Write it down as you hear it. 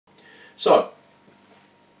So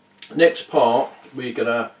next part, we're going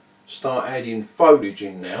to start adding foliage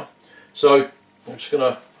in now. So I'm just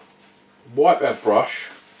going to wipe our brush,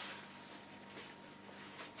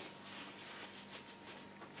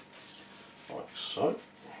 like so.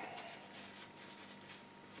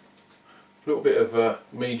 A little bit of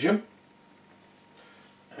medium,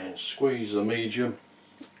 and squeeze the medium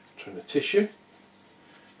between the tissue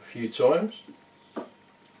a few times.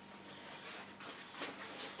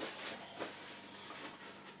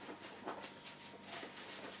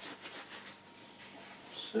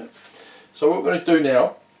 So what we're going to do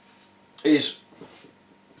now is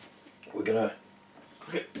we're going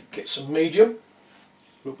to get some medium,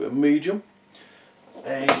 a little bit of medium,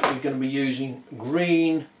 and we're going to be using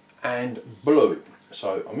green and blue.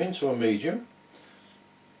 So I'm into a medium,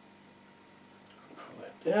 put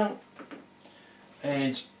that down,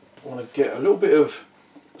 and I want to get a little bit of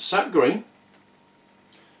sap green,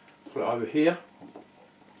 put it over here,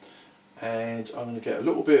 and I'm going to get a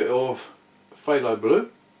little bit of phthalo blue,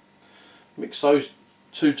 mix those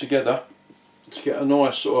two together to get a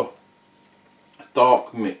nice sort of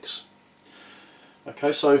dark mix.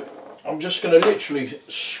 Okay, so I'm just going to literally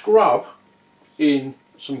scrub in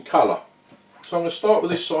some colour. So I'm going to start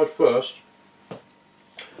with this side first.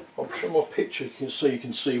 I'll show my picture, you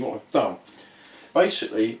can see what I've done.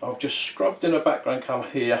 Basically I've just scrubbed in a background colour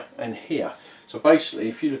here and here. So basically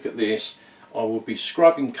if you look at this, I will be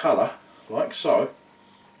scrubbing colour like so.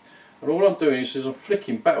 And all I'm doing is I'm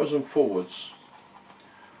flicking backwards and forwards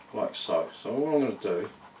like so. So all I'm going to do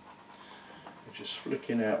is just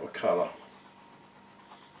flicking out the colour.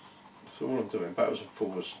 That's all I'm doing, backwards and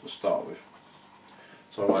forwards to start with.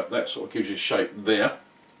 So like that sort of gives you shape there,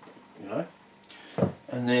 you know.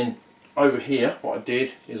 And then over here what I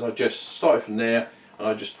did is I just started from there and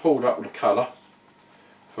I just pulled up with the colour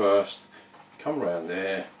first, come around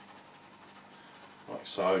there, like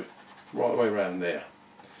so, right the way around there.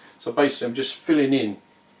 So basically I'm just filling in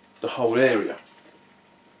the whole area.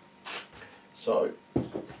 So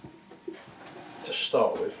to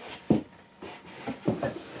start with,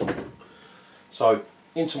 so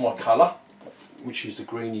into my colour, which is the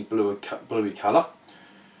greeny bluey colour,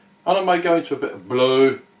 and I may go into a bit of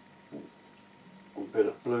blue,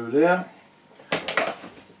 there,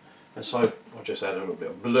 and so I'll just add a little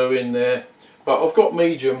bit of blue in there, but I've got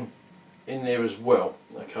medium in there as well.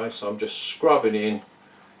 Okay, so I'm just scrubbing in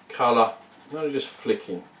colour, and I'm just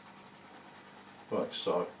flicking like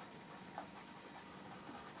so,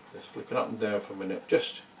 just flicking up and down for a minute,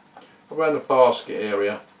 just around the basket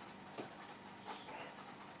area,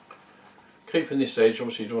 keeping this edge.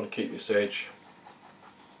 Obviously you don't want to keep this edge.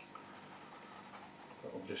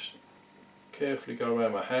 I'll just carefully go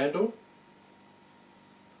around my handle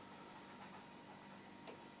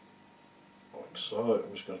like so.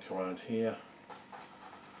 I'm just going to come around here.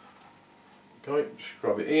 Okay, just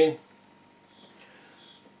rub it in.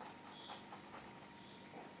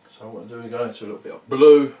 So what I'm doing, going into a little bit of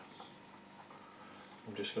blue.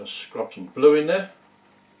 I'm just going to scrub some blue in there.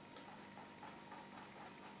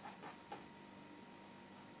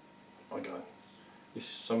 Okay,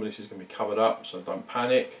 some of this is going to be covered up, so don't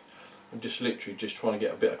panic. I'm just literally just trying to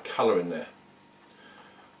get a bit of colour in there.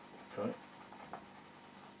 Okay.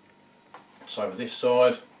 So over this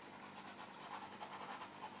side,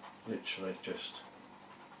 literally just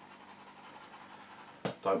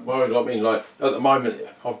don't worry. I mean, like at the moment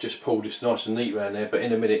I've just pulled this nice and neat around there, but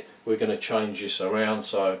in a minute we're going to change this around,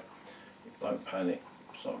 so don't panic.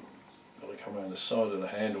 So I'm going to come around the side of the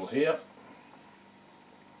handle here.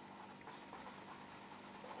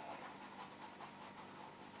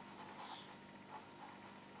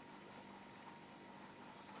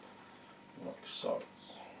 Like so.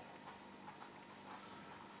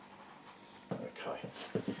 Okay.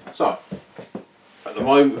 So at the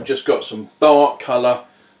moment we've just got some dark colour,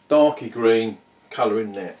 darky green colour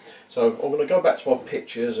in there. So I'm going to go back to my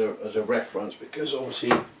picture as a reference, because obviously,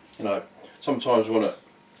 you know, sometimes we want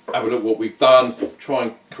to have a look at what we've done, try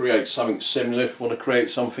and create something similar if we want to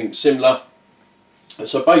create something similar. And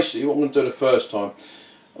so basically what I'm going to do the first time,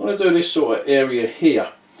 I'm going to do this sort of area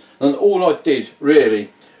here, and all I did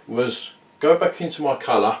really was go back into my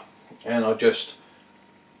colour and I just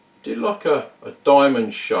did like a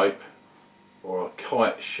diamond shape or a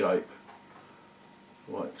kite shape,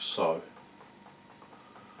 like so.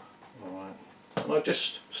 Alright, and I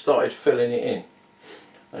just started filling it in.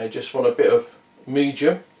 I just want a bit of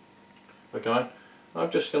medium. Okay, I'm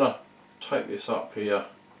just going to take this up here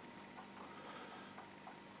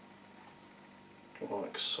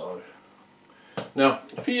like so. Now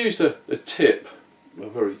if you use the tip, the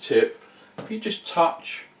very tip, if you just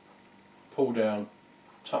touch, pull down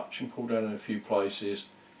touch and pull down in a few places.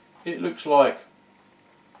 It looks like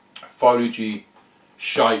foliagey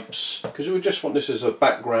shapes, because we just want this as a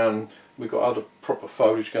background. We've got other proper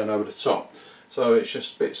foliage going over the top, so it's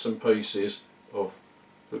just bits and pieces of,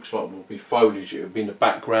 looks like will be foliage. It would be in the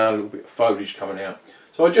background, a little bit of foliage coming out.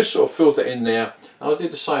 So I just sort of filled it in there, and I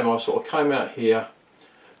did the same. I sort of came out here,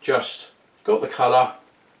 just got the colour,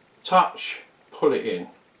 touch, pull it in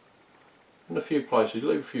a few places,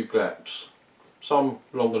 leave a few gaps, some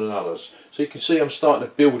longer than others. So you can see I'm starting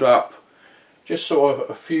to build up just sort of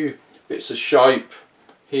a few bits of shape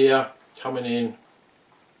here coming in,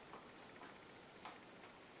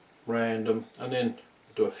 random, and then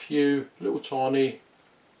do a few little tiny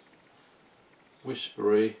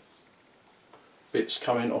whispery bits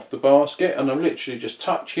coming off the basket, and I'm literally just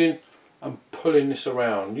touching and pulling this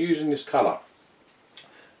around using this colour.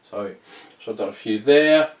 So I've done a few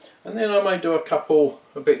there, and then I may do a couple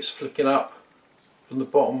of bits flicking up from the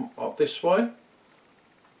bottom up this way,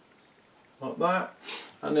 like that.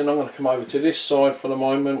 And then I'm going to come over to this side for the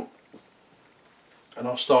moment, and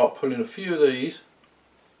I'll start pulling a few of these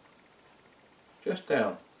just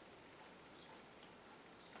down.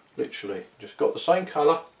 Literally just got the same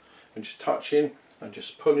colour and just touching and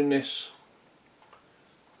just pulling this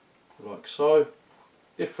like so.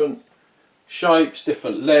 Different shapes,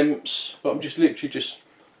 different lengths, but I'm just literally just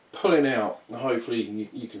pulling out, and hopefully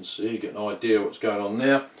you can see, get an idea what's going on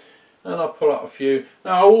there. And I'll pull out a few.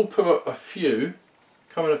 Now I will put a few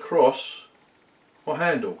coming across my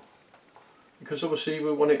handle, because obviously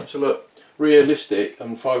we want it to look realistic,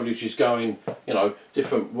 and foliage is going, you know,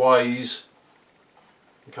 different ways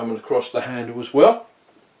and coming across the handle as well.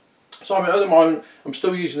 So I mean, at the moment I'm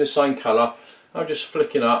still using the same colour. I'm just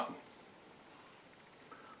flicking up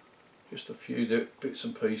just a few bits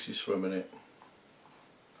and pieces for a minute,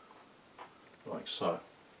 like so.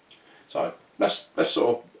 So that's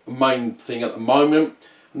sort of the main thing at the moment.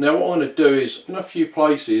 Now what I'm going to do is, in a few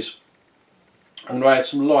places, I'm going to add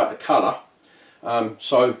some lighter colour.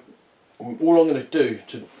 So all I'm going to do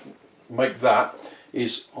to make that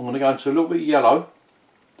is I'm going to go into a little bit of yellow.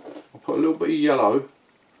 I'll put a little bit of yellow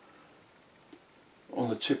on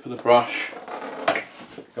the tip of the brush.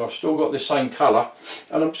 I've still got the same colour,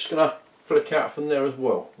 and I'm just going to flick out from there as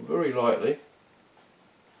well, very lightly.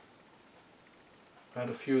 Add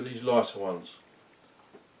a few of these lighter ones.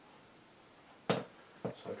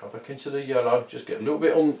 So go back into the yellow, just get a little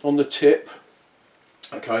bit on the tip,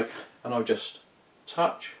 okay, and I'll just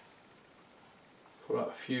touch, pull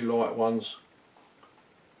out a few light ones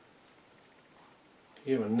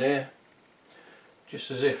here and there, just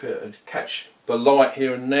as if it would catch the light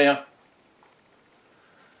here and there.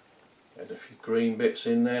 Add a few green bits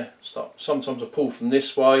in there. Sometimes I pull from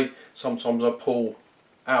this way, sometimes I pull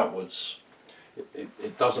outwards.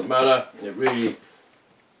 It doesn't matter, it really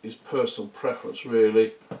is personal preference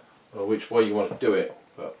really, which way you want to do it.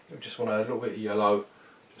 But we just want to add a little bit of yellow,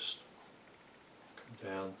 just come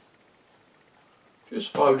down,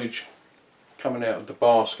 just foliage coming out of the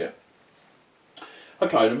basket.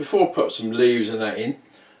 Okay, now before I put some leaves and that in,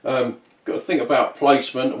 got to think about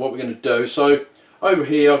placement and what we're going to do. So over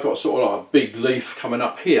here I've got sort of like a big leaf coming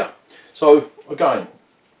up here. So again,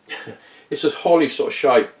 it's a holly sort of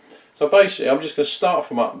shape. So basically I'm just going to start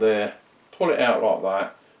from up there, pull it out like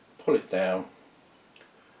that, pull it down,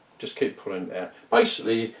 just keep pulling it down.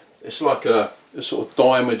 Basically it's like a sort of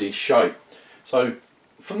diamond-y shape. So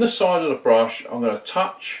from the side of the brush I'm going to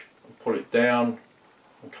touch and pull it down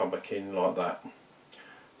and come back in like that.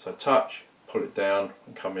 So touch, pull it down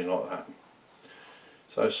and come in like that.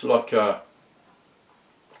 So it's like a,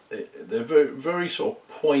 they're very sort of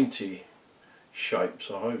pointy shapes,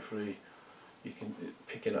 so hopefully you can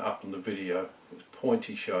picking it up on the video. It's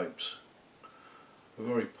pointy shapes, a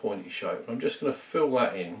very pointy shape. I'm just going to fill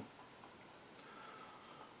that in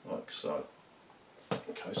like so.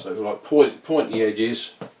 Okay, so like pointy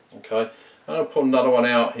edges. Okay, and I'll put another one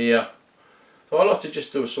out here. So I like to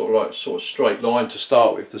just do a sort of straight line to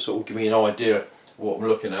start with, to sort of give me an idea of what I'm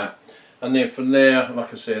looking at, and then from there,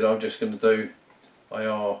 like I said, I'm just going to do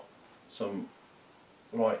some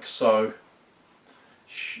like so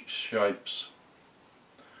shapes.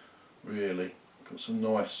 Really got some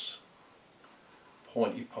nice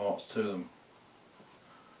pointy parts to them,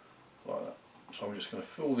 like that. So I'm just going to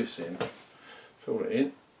fill this in, fill it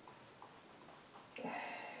in.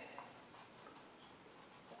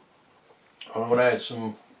 I'm going to add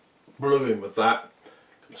some blue in with that,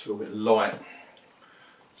 it's a little bit light.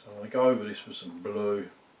 So I'm going to go over this with some blue.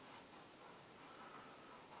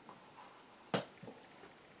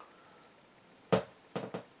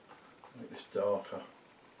 Make this darker.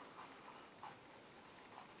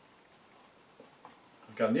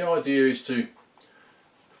 Okay, and the idea is to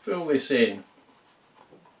fill this in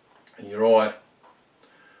and your eye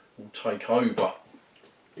will take over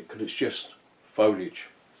because it's just foliage.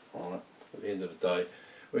 Alright, at the end of the day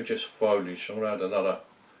we're just foliage. So I'm going to add another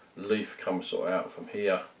leaf come sort of out from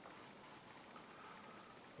here,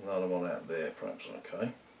 another one out there perhaps.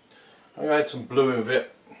 Okay, I'm going to add some blue with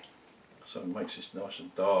it so it makes this nice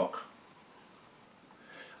and dark,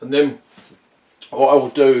 and then what I will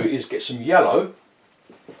do is get some yellow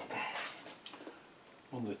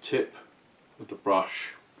on the tip with the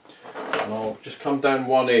brush, and I'll just come down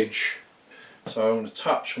one edge. So I'm going to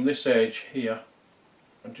touch from this edge here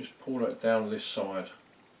and just pull it down this side.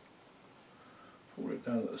 Pull it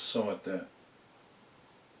down at the side there.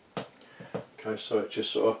 Okay, so it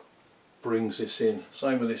just sort of brings this in.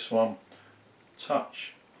 Same with this one.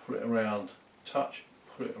 Touch, pull it around, touch,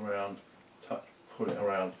 pull it around, touch, pull it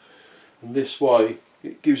around. And this way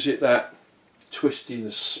it gives it that twisting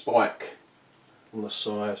the spike on the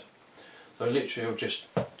side. So literally I'll just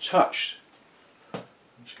touch, I'm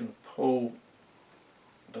just going to pull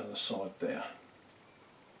down the side there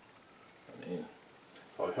and in.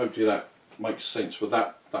 I hope that makes sense with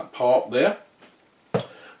that part there.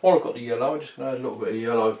 While I've got the yellow, I'm just going to add a little bit of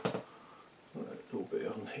yellow, a little bit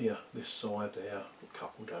on here, this side there, a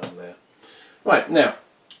couple down there. Right, now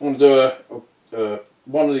I'm going to do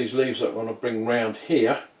one of these leaves that I'm going to bring round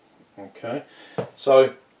here. Okay,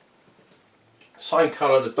 so same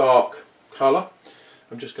colour, the dark colour.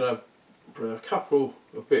 I'm just going to bring a couple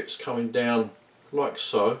of bits coming down like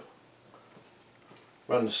so,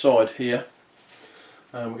 around the side here.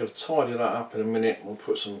 We're going to tidy that up in a minute. We'll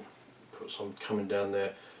put some coming down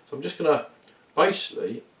there. So I'm just going to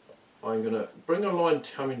basically, I'm going to bring a line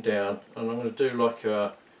coming down, and I'm going to do like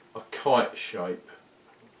a kite shape.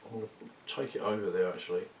 I'm going to take it over there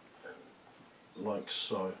actually, like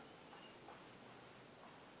so.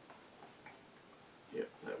 Yep,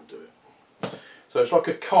 that'll do it. So it's like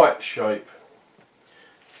a kite shape,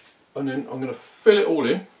 and then I'm going to fill it all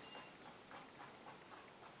in.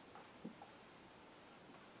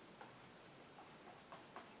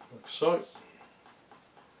 Like so.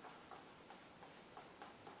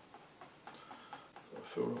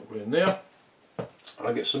 Fill it all in there, and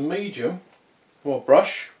I get some medium or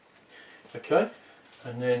brush, okay,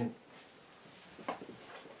 and then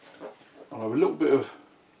I'll have a little bit of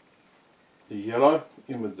the yellow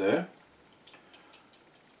in with there,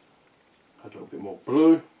 add a little bit more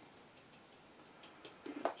blue,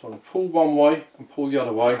 so I'm going to pull one way and pull the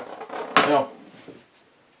other way. Now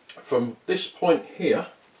from this point here,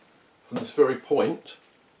 from this very point,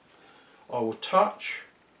 I will touch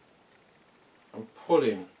and pull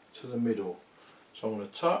in to the middle. So I'm going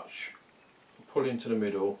to touch, pull into the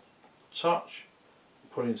middle, touch,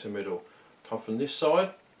 pull into the middle. Come from this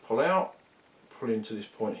side, pull out, pull into this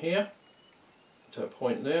point here, to that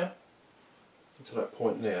point there, into that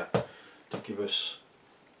point there, to give us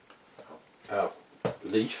our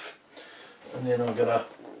leaf. And then I'm going to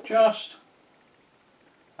just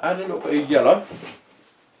add a little bit of yellow,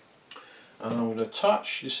 and I'm going to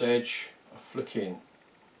touch this edge and flick in.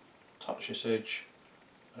 Touch this edge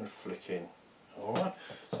and flick in. Alright,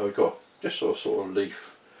 so we've got just sort of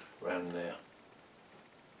leaf around there.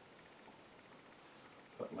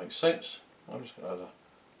 That makes sense. I'm just going to add a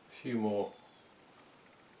few more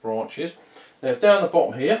branches. Now down the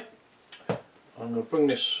bottom here, I'm going to bring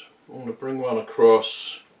this, I'm going to bring one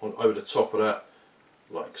across over the top of that,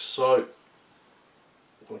 like so.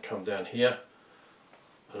 I'm going to come down here,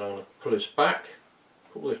 and I'm going to pull this back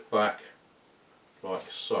like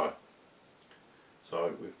so.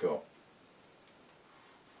 So we've got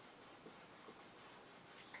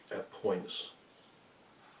our points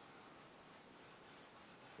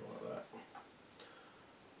like that.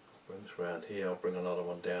 Bring this round here, I'll bring another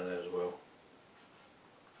one down there as well.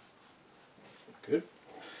 Good.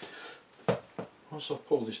 Once I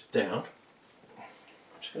pull this down, I'm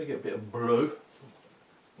just going to get a bit of blue.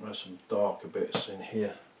 There's some darker bits in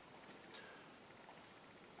here.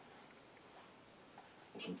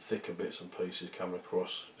 Some thicker bits and pieces coming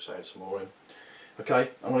across, just add some more in.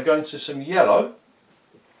 Okay, I'm going to go into some yellow,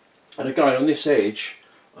 and again on this edge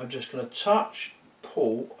I'm just going to touch,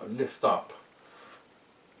 pull and lift up.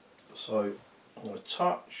 So I'm going to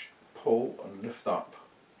touch, pull and lift up,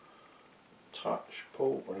 touch,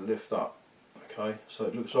 pull and lift up. Okay, so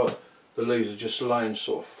it looks like the leaves are just laying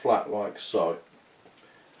sort of flat like so.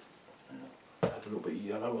 Add a little bit of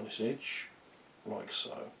yellow on this edge, like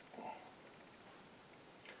so.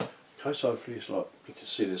 Okay, so hopefully it's like you can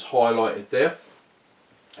see this highlighted there.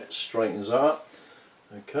 It straightens that up.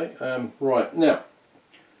 Okay, right now,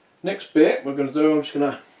 next bit we're going to do, I'm just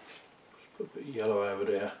going to Put a bit of yellow over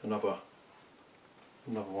there, another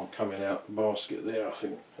one coming out the basket there, I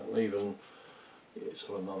think, and even, yeah,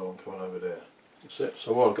 so another one coming over there. That's it.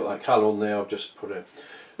 So while I've got that colour on there, I've just put in.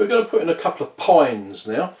 We're going to put in a couple of pines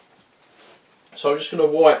now. So I'm just going to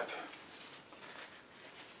wipe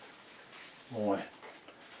my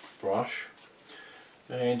brush,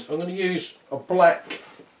 and I'm going to use a black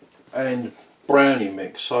and brownie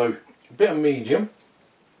mix, so a bit of medium.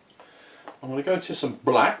 I'm going to go into some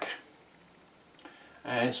black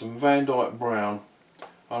and some Van Dyke brown.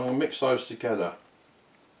 I'm going to mix those together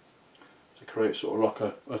to create sort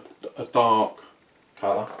of like a dark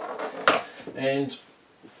colour, and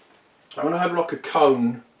I'm going to have like a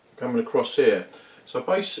cone coming across here. So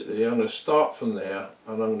basically I'm going to start from there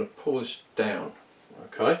and I'm going to pull this down,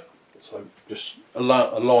 okay, so just a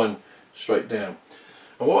line straight down.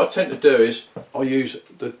 And what I tend to do is I use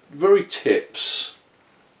the very tips,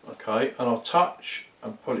 okay, and I'll touch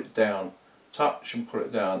and pull it down, touch and pull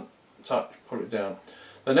it down, touch, pull it down.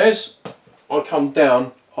 Then as I come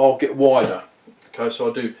down, I'll get wider, okay, so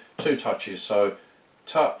I'll do 2 touches, so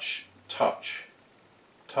touch, touch,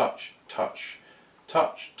 touch, touch,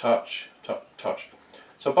 touch, touch, touch, touch.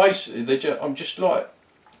 So basically I'm just like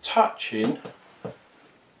touching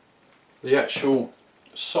the actual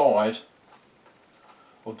side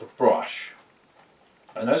of the brush,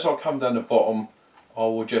 and as I come down the bottom I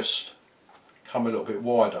will just come a little bit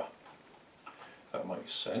wider. That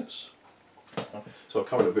makes sense. So I'll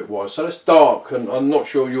come a little bit wider. So it's dark, and I'm not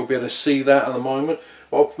sure you'll be able to see that at the moment.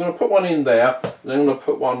 But I'm going to put one in there, and then I'm going to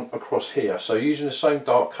put one across here. So using the same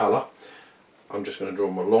dark colour, I'm just going to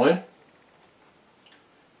draw my line.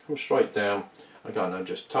 Come straight down. Again, I'll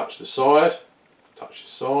just touch the side, touch the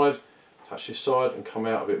side, touch this side, and come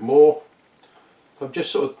out a bit more. So I'm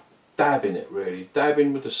just sort of dabbing it, really,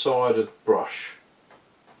 dabbing with the side of the brush.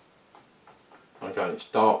 Again, it's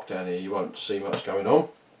dark down here, you won't see much going on.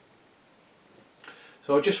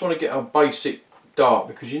 So I just want to get a basic dark,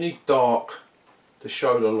 because you need dark to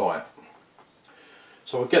show the light.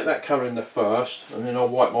 So I'll get that colour in there first, and then I'll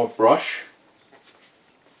wipe my brush,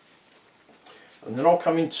 and then I'll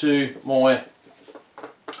come into my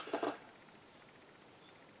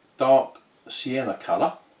dark sienna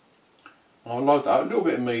colour, and I'll load that up, a little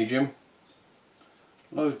bit of medium,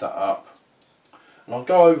 load that up, and I'll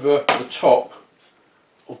go over the top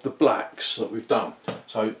of the blacks that we've done.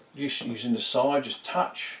 So using the side, just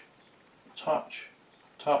touch, touch,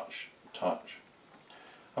 touch, touch.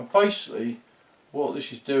 And basically what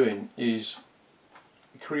this is doing is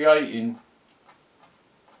creating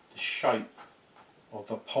the shape of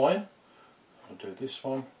the pine. I'll do this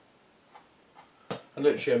one, and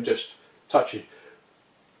literally I'm just touching.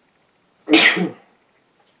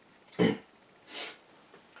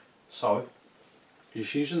 So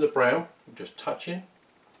just using the brown, I'm just touching,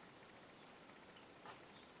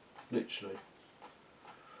 literally.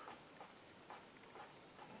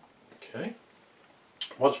 Okay,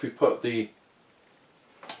 once we put the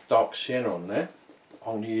dark sienna on there,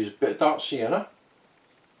 I'm going to use a bit of dark sienna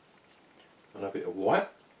and a bit of white,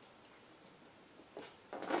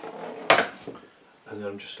 and then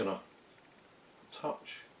I'm just going to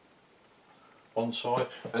touch one side,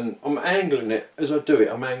 and I'm angling it as I do it.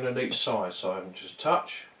 I'm angling each side, so I'm just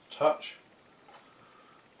touch, touch,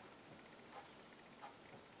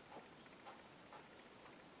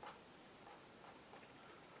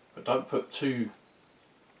 but don't put too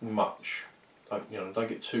much. Don't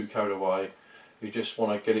get too carried away. You just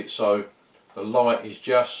want to get it so the light is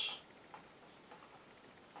just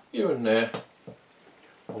here and there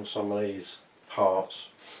on some of these parts.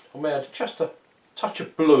 I may add just a touch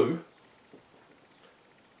of blue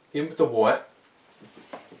in with the white.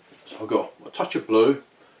 So I've got a touch of blue,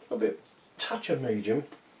 a bit touch of medium,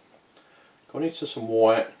 gone into some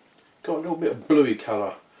white, got a little bit of bluey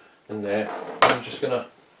colour in there. I'm just going to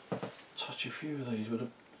touch a few of these with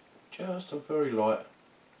just a very light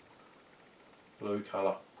blue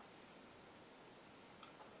colour,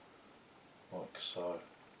 like so.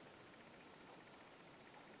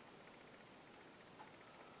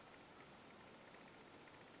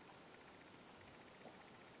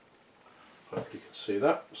 Hopefully you can see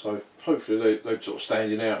that. So hopefully they're sort of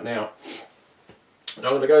standing out now. And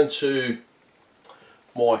I'm going to go into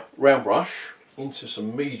my round brush, into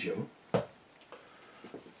some medium,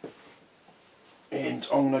 and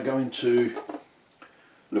I'm going to go into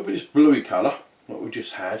a little bit of this bluey colour that we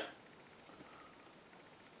just had,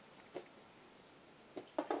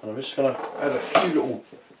 and I'm just going to add a few little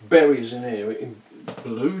berries in here in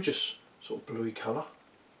blue, just sort of bluey colour.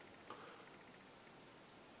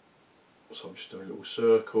 So I'm just doing little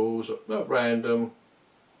circles, not random,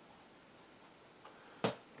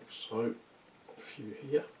 so. few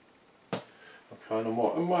here. Okay, and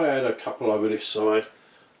I might add a couple over this side,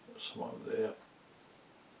 some over there.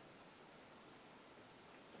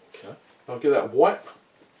 Okay, I'll get that white,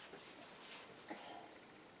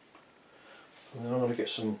 and then I'm going to get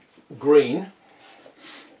some green.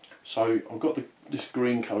 So I've got this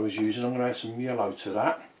green colour I was using. I'm going to add some yellow to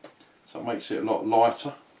that, so it makes it a lot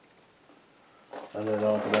lighter. And then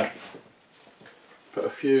I'm going to put a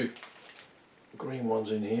few green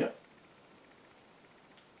ones in here.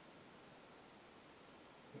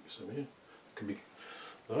 Mix them in. Could be,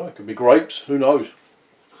 I don't know, it could be grapes. Who knows?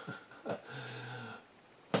 So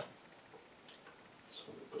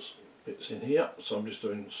we'll put some bits in here. So I'm just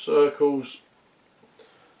doing circles.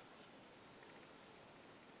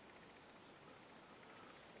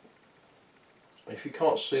 If you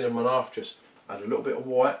can't see them enough, just add a little bit of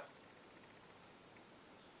white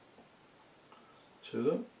to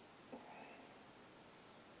them.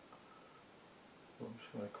 I'm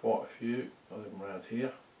just going to quite a few of them around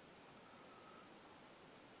here.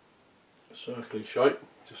 A circly shape.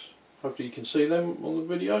 Just hopefully you can see them on the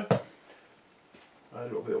video. Add a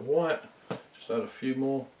little bit of white. Just add a few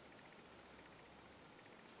more.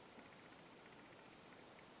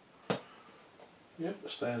 Yep,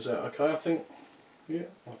 that stands out okay, I think. Yeah,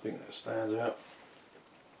 I think that stands out.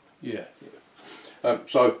 Yeah.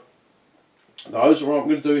 So those, what I'm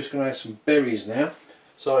going to do is going to add some berries now.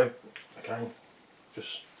 So again,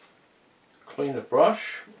 just clean the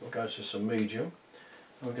brush. We'll go to some medium.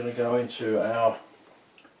 And we're going to go into our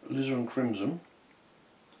alizarin crimson.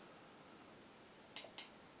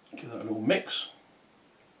 Give that a little mix.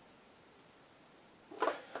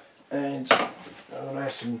 And I'm going to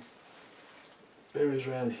add some berries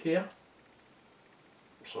around here.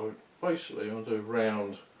 So basically I'm going to do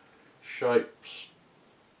round shapes.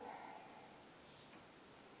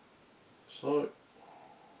 So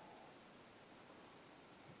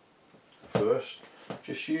first,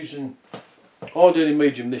 just using ideally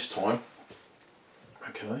medium this time.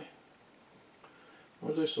 Okay,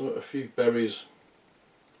 I'll do a few berries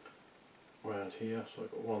around here. So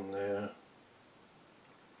I've got one there,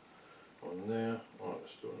 one there. Right,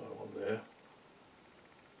 let's do another one there.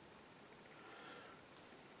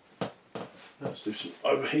 Let's do some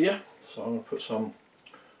over here. So I'm going to put some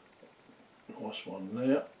nice one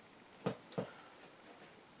there.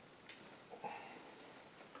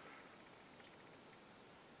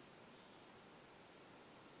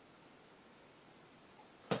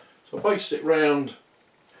 So a basic round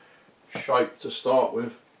shape to start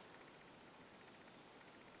with.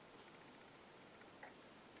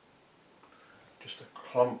 Just a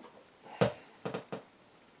clump.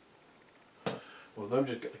 Well, then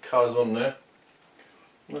just get the colours on there.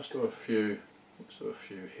 Let's do a few. Let's do a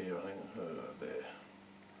few here. I think there.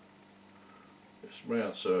 Just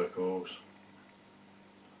round circles.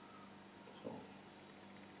 So,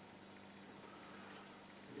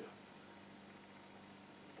 yeah.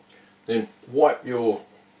 Then wipe your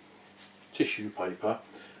tissue paper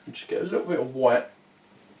and just get a little bit of white.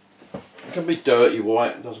 It can be dirty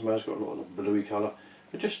white. It doesn't matter. It's got a lot of bluey colour.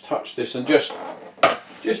 But just touch this and just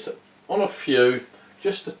on a few,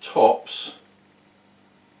 just the tops.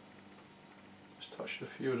 Touched a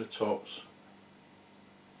few of the tops.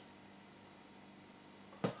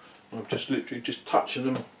 I'm just literally just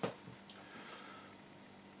touching them.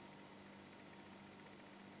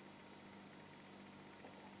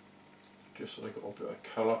 Just so they got a bit of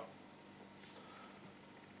colour.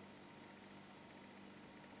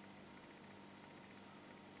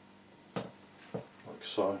 Like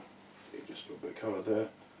so. Just a little bit of colour there.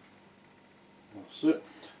 That's it.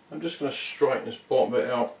 I'm just going to straighten this bottom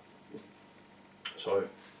bit out. So I'm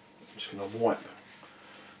just going to wipe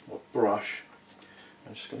my brush.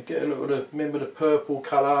 I'm just going to get a little bit of, remember the purple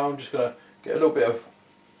colour, I'm just going to get a little bit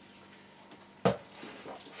of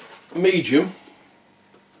medium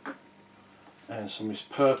and some of this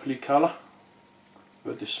purpley colour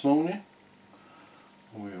with this morning.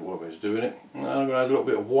 What I was doing it. Now I'm going to add a little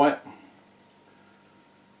bit of white.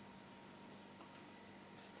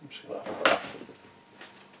 I'm just going to put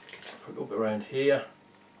a little bit around here.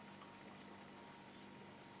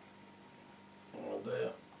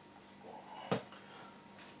 There.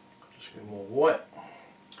 Just get more white.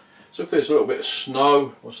 So if there's a little bit of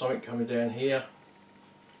snow or something coming down here,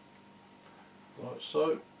 like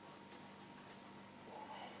so.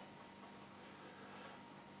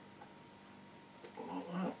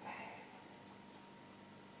 Like that.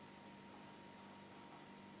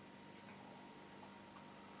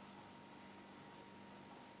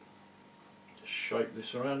 Just shape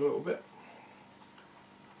this around a little bit.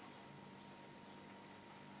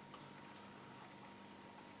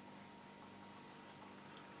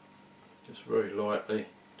 just very lightly,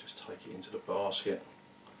 just take it into the basket.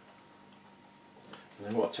 And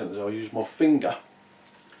then what I tend to do, I use my finger,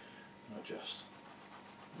 and I just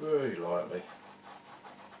very lightly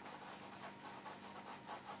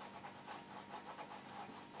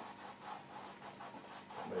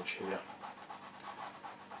edge here.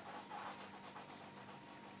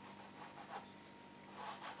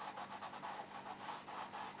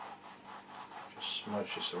 Just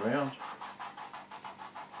smudge this around.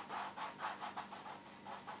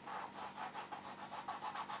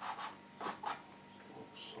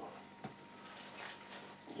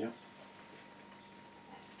 Yep.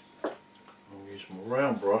 I'll use my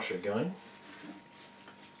round brush again.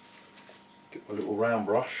 Get my little round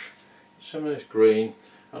brush, some of this green,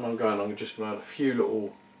 and I'm just going to add a few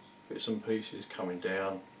little bits and pieces coming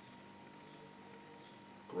down,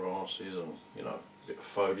 grasses and, you know, a bit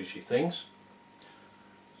of foliagey things,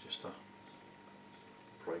 just to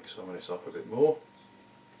break some of this up a bit more.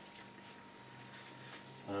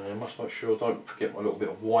 And I must make sure I don't forget my little bit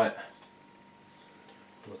of white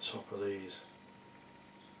on the top of these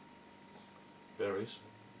berries.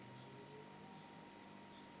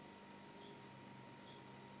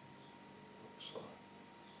 So,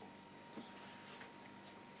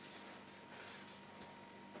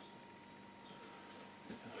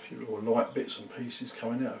 a few little light bits and pieces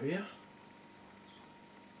coming out of here.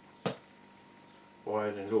 By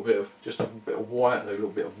adding a little bit of, just a bit of white and a little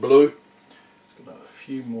bit of blue. Just gonna have a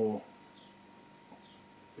few more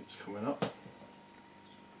bits coming up.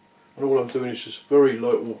 And all I'm doing is just very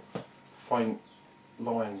little faint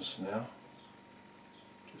lines now,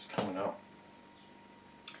 just coming up,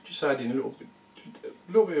 just adding a little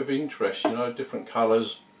bit of interest, you know, different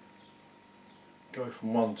colours, go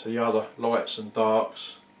from one to the other, lights and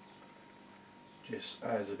darks, just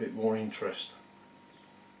adds a bit more interest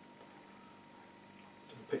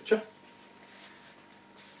to the picture.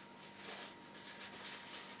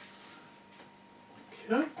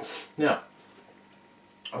 Okay, now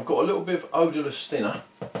I've got a little bit of odourless thinner,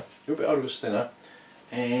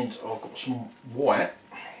 and I've got some white.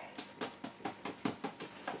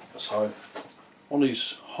 So on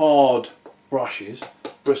these hard brushes,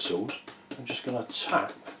 bristles, I'm just going to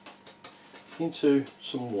tap into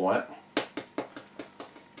some white,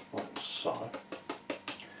 like so.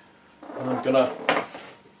 And I'm going to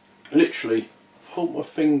literally hold my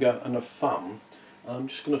finger and a thumb, and I'm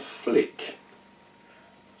just going to flick.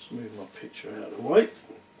 Let's move my picture out of the way.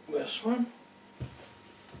 This one.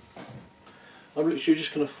 I'm literally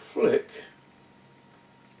just going to flick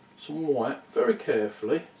some white very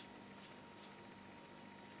carefully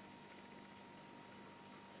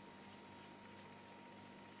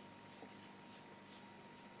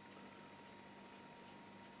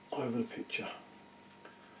over the picture.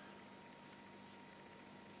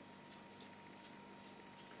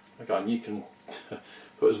 Again, you can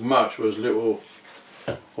put as much or as little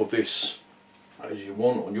of this as you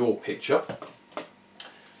want on your picture.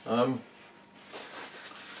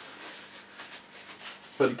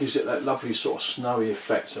 But it gives it that lovely sort of snowy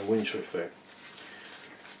effect and wintry effect.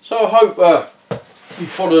 So I hope you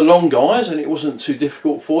followed along, guys, and it wasn't too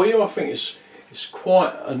difficult for you. I think it's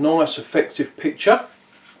quite a nice effective picture.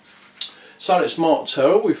 So it's Mark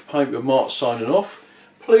Terrell with Paint with Mark signing off.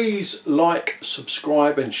 Please like,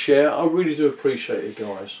 subscribe and share. I really do appreciate it,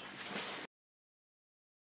 guys.